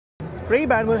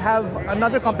Ray-Ban will have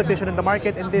another competition in the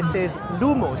market, and this is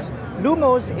Loomos.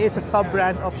 Loomos is a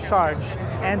sub-brand of Charge,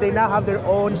 and they now have their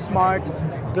own smart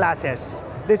glasses.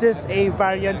 This is a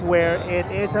variant where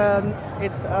it's a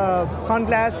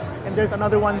sunglass, and there's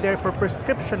another one there for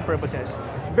prescription purposes.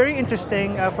 Very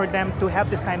interesting for them to have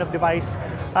this kind of device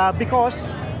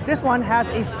because this one has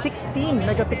a 16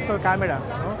 megapixel camera.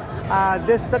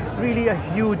 That's really a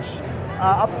huge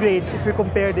upgrade if you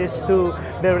compare this to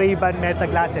the Ray-Ban Meta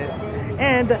glasses.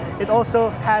 And it also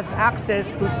has access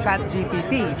to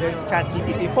ChatGPT. There's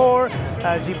ChatGPT 4,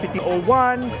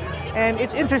 GPT-01, and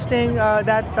it's interesting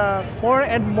that more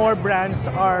and more brands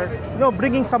are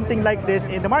bringing something like this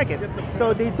in the market.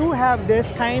 So they do have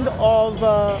this kind of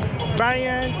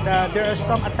variant. There are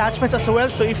some attachments as well.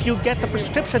 So if you get the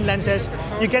prescription lenses,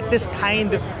 you get this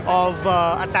kind of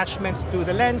attachments to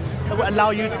the lens that will allow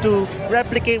you to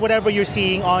replicate whatever you're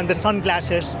seeing on the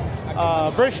sunglasses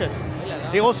version.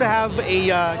 They also have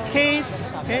a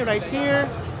case, okay, right here,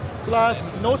 plus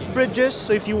nose bridges.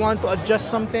 So if you want to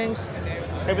adjust some things,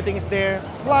 everything is there.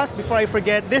 Plus, before I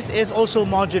forget, this is also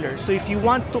modular. So if you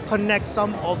want to connect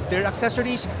some of their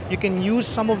accessories, you can use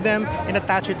some of them and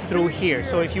attach it through here.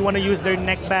 So if you want to use their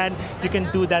neckband, you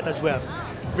can do that as well.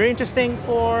 Very interesting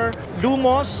for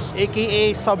Loomos,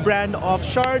 aka sub-brand of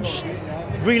Charge.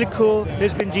 Really cool.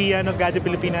 This has been Gian of Gadget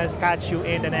Pilipinas. Catch you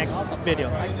in the next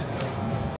video.